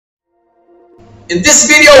In this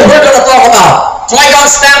video, we're gonna talk about Trigun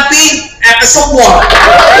Stampede Episode 1.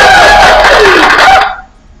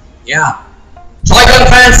 Yeah. Trigun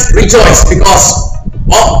fans, rejoice because,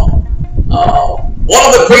 well, one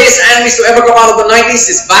of the greatest animes to ever come out of the 90s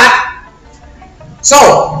is back.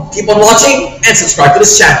 So, keep on watching and subscribe to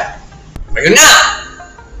this channel. Ngayon nga,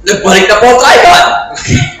 nagbalik na po Trigun.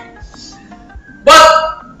 But,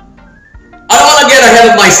 I don't want to get ahead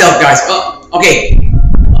of myself, guys. Okay.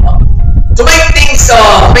 To make things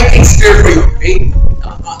clear for you, okay?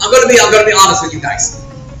 I'm gonna be honest with you guys.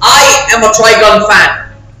 I am a Trigun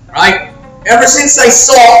fan, right? Ever since I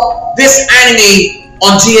saw this anime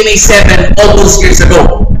on GMA 7 all those years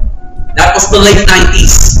ago. That was the late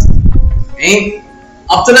 90s. Okay?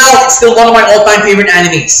 Up to now, it's still one of my all-time favorite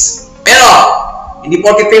animes. Pero, hindi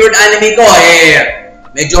porke favorite anime ko,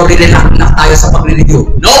 medyo relax tayo sa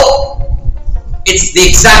pagre-review. No! It's the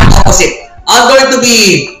exact opposite. I'm going to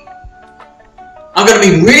be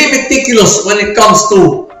really meticulous when it comes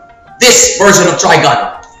to this version of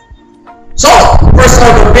Trigun. So, first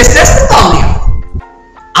order of business, the thumbnail.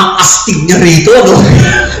 Ang astig niya rito, no?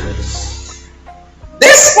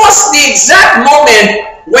 This was the exact moment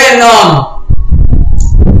when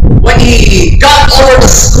he got over the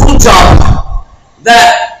screw job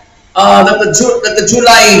that the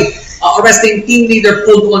July arresting team leader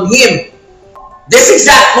pulled on him. This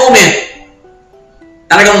exact moment,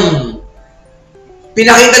 talagang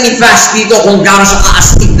pinakita ni Vash dito kung gaano siya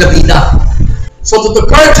kaastig na bida. So to the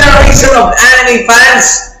current generation of anime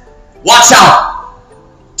fans, watch out!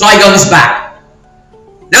 Trigun is back.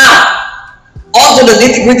 Now, on to the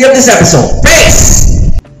nitty-gritty of this episode. Pace!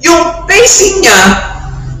 Yung pacing niya,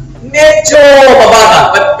 medyo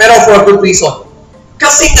mabagal, pero for a good reason.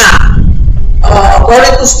 Kasi nga,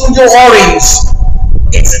 according to Studio Orange,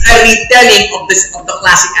 it's a retelling of the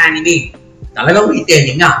classic anime. Talagang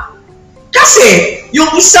retelling nga. Kasi, yung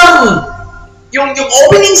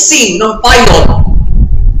opening scene ng pilot,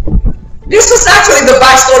 this was actually the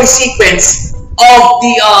backstory sequence of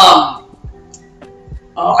the,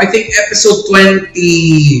 I think episode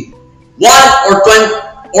 21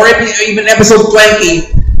 or even episode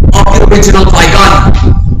 20 of the original Trigun.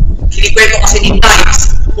 Kinikwento kasi ni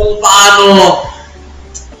Knights kung paano,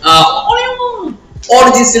 ano yung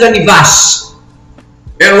origins nila ni Vash.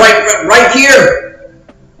 And right here,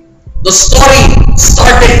 the story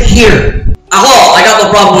started here. I got no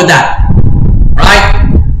problem with that. Right?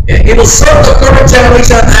 It will serve the current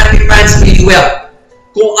generation of anime fans really well.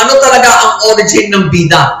 Kung ano talaga ang origin ng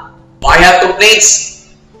bida. I have complaints.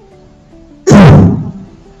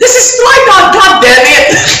 This is Trigun, god damn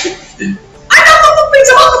it! I got no complaints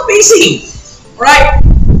about the pacing. Right?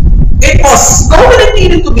 It was slow when it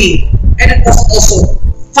needed to be. And it was also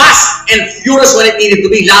fast and furious when it needed to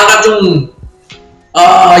be. Lalo na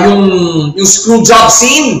yung screw job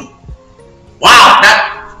scene. Wow,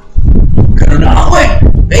 gano'n na ako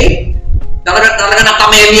okay? Talaga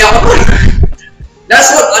nakameli ako to.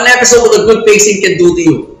 That's what an episode with a good pacing can do to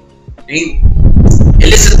you. Okay?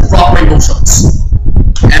 Elicit proper emotions.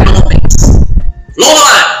 And mga things. Flow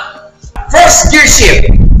naman! First gear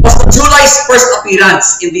shift was the July's first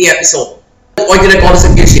appearance in the episode. Why did I call this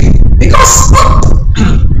a gear shift? Because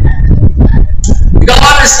you gotta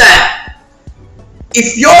understand,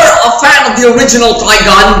 if you're a fan of the original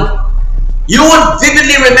Trigun, you would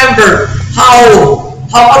vividly remember how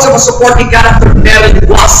much of a supporting character Meryl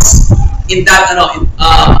was in that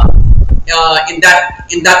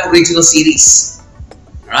in that original series.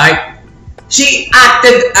 Right? She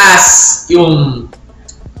acted as yung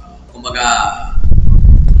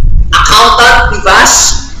accountant ni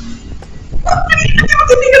Vash.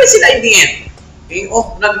 Nagkakaibigan sila in the end. Okay?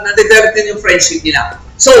 Nade-develop din yung friendship nila.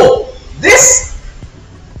 So, this,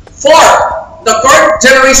 for the current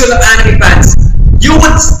generation of anime fans, you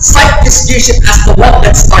would cite this gear shift as the one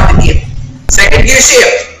that started it. Second gear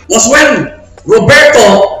shift was when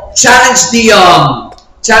Roberto challenged the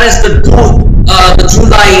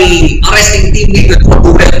July arresting team leader to a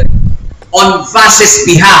duel on Vash's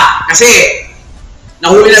behalf. Kasi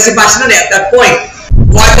nahuli na si Vash nun at that point.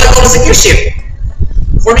 Why ba ito sa gear shift?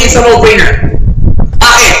 For me, it's a no-brainer.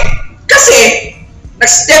 Bakit? Kasi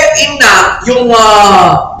nag-step in na yung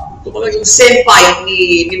senpai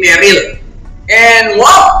ni Meryl. And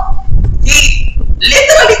wow, he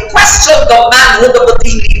literally questioned the manhood of the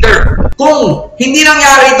team leader. Kung hindi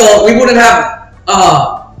nangyari ito, we wouldn't have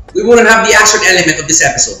the action element of this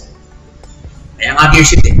episode. Kaya nga gear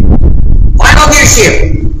shift. Final gear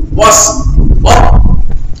shift was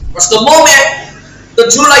the moment the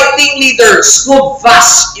July team leader screwed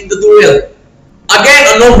Vash in the duel. Again,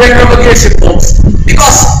 a no-brainer of a gear shift, folks.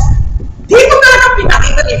 Because dito talaga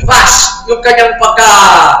pinakita ni Vash yung yung kanyang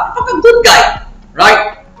pagka-good guy.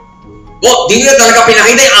 Right? Well, di niya talaga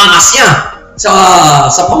pinakita yung angas niya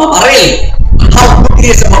sa pamamaril. How good he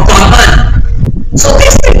is about gunman. So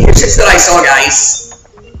these are the pictures that I saw, guys.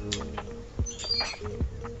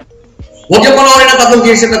 Huwag yung panoorin ng tatlong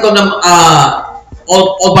version na to ng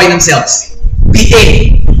all by themselves.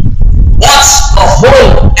 Begin. Watch the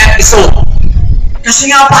whole episode.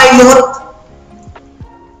 Kasi nga pilot,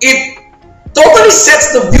 it totally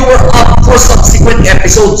sets the viewer up for subsequent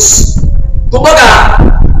episodes. Kumbaga,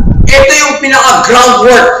 ito yung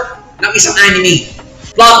pinaka-groundwork ng isang anime.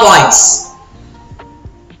 Plot-wise.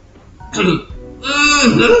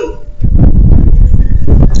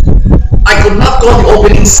 I could not call the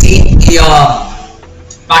opening scene a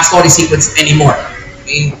backstory sequence anymore.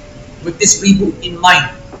 Okay? With this reboot in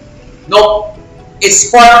mind. No,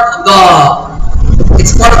 it's part of the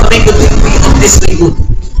main continuity of this reboot.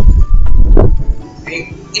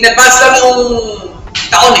 Okay? In advance lang yung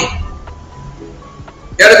taon eh.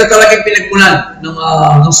 Pero ito talaga yung pinagmulan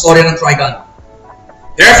ng story ng Trigun.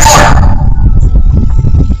 Therefore,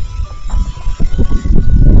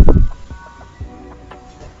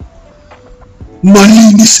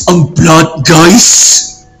 malinis ang blood, guys.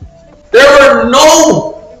 There were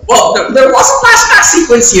there was a flashback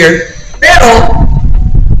sequence here, pero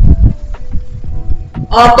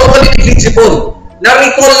totally negligible.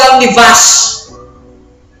 Na-recall lang ni Vash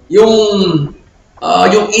yung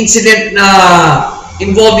incident na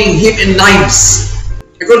involving him and knives.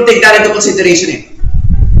 I couldn't take that into consideration eh.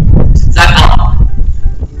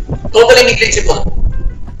 Totally negligible.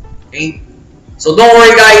 Okay? So don't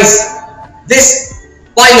worry, guys. This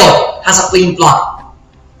pilot has a clean plot.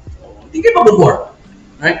 Hindi kayo mabubore.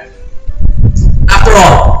 Right? After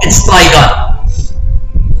all, it's Trigun.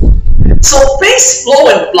 So pace,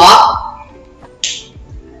 flow, and plot.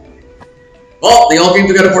 Well, they all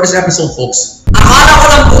came together for this episode, folks. Akala ko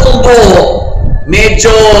lang buong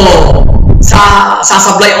medyo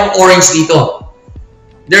sasablay ang orange dito.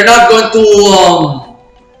 They're not going to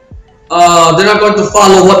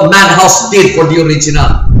follow what Madhouse did for the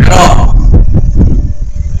original. Pero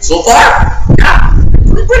so far, yeah,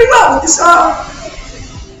 they're doing pretty well with this.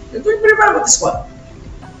 They're doing pretty well with this one.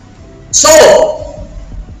 So,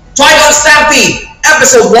 Trigun Stampede,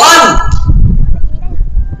 episode 1.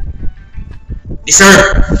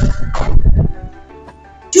 Deserved.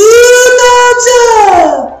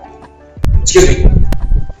 2000. Excuse me.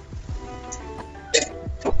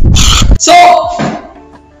 So,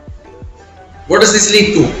 where does this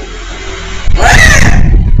lead to?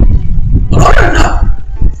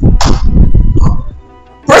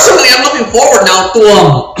 Personally, I'm looking forward now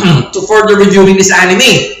to further reviewing this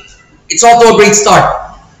anime. It's also a great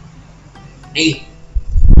start. Okay.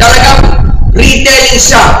 Talagang retelling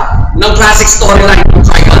siya ng classic storyline ng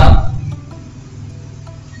Trigun.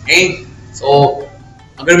 Okay? So,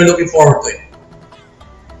 I'm gonna be looking forward to it.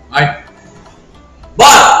 Alright?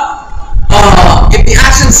 But, if the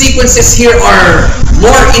action sequences here are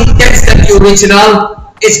more intense than the original,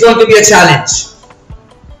 it's going to be a challenge.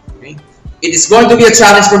 Okay? It is going to be a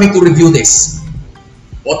challenge for me to review this.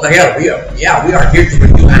 What the hell? We are here to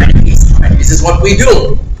review animes. Right? This is what we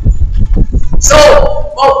do. So,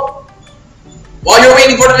 while you're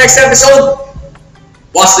waiting for the next episode,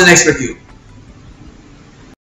 watch the next review.